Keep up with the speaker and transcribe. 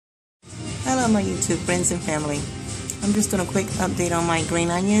Hello my YouTube friends and family. I'm just doing a quick update on my green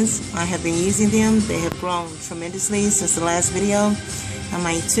onions. I have been using them. They have grown tremendously since the last video. And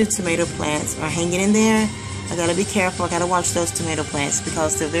my 2 tomato plants are hanging in there. I gotta be careful. I gotta watch those tomato plants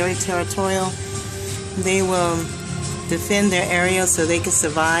because they're very territorial. They will defend their area so they can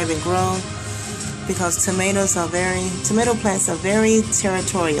survive and grow, because tomato plants are very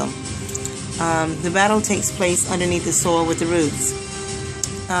territorial. The battle takes place underneath the soil with the roots.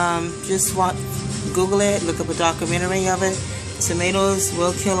 Google it, look up a documentary of it. Tomatoes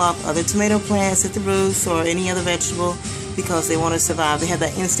will kill off other tomato plants at the roots or any other vegetable because they want to survive. They have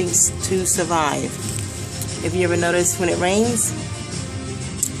that instinct to survive. If you ever notice when it rains,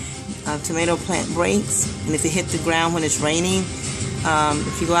 a tomato plant breaks, and if it hit the ground when it's raining,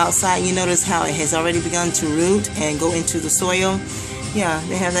 if you go outside, you notice how it has already begun to root and go into the soil. Yeah,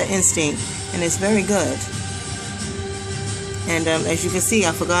 they have that instinct, and it's very good. And as you can see,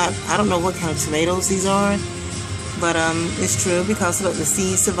 I don't know what kind of tomatoes these are, but it's true because look, the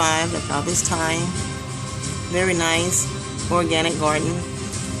seeds survived after all this time. Very nice, organic garden,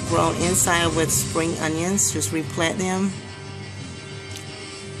 grown inside with spring onions. Just replant them.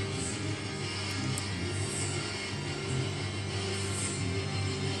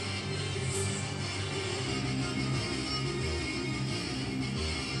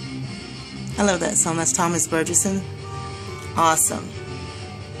 I love that song. That's Thomas Burgesson. Awesome.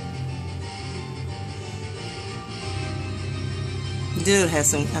 Dude has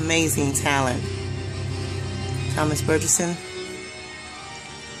some amazing talent. Thomas Burgesson.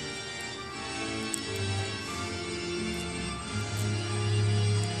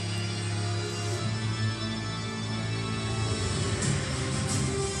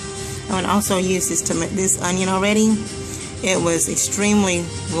 I would also use this onion already. It was extremely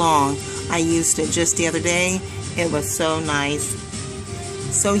long. I used it just the other day. It was so nice,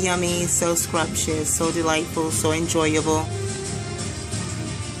 so yummy, so scrumptious, so delightful, so enjoyable,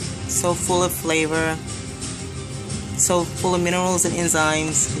 so full of flavor, so full of minerals and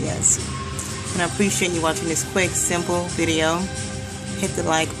enzymes. Yes. And I appreciate you watching this quick, simple video. Hit the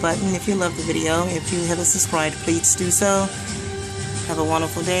like button if you love the video. If you haven't subscribed, please do so. Have a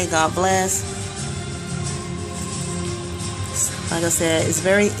wonderful day. God bless. Like I said, it's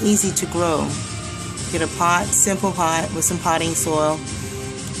very easy to grow. Get a pot, simple pot with some potting soil,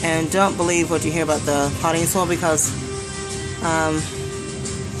 and don't believe what you hear about the potting soil, because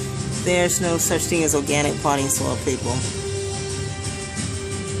there's no such thing as organic potting soil, people.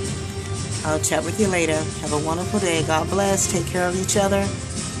 I'll chat with you later. Have a wonderful day. God bless. Take care of each other.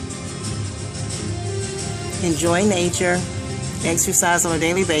 Enjoy nature. Exercise on a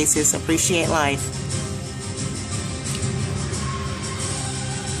daily basis. Appreciate life.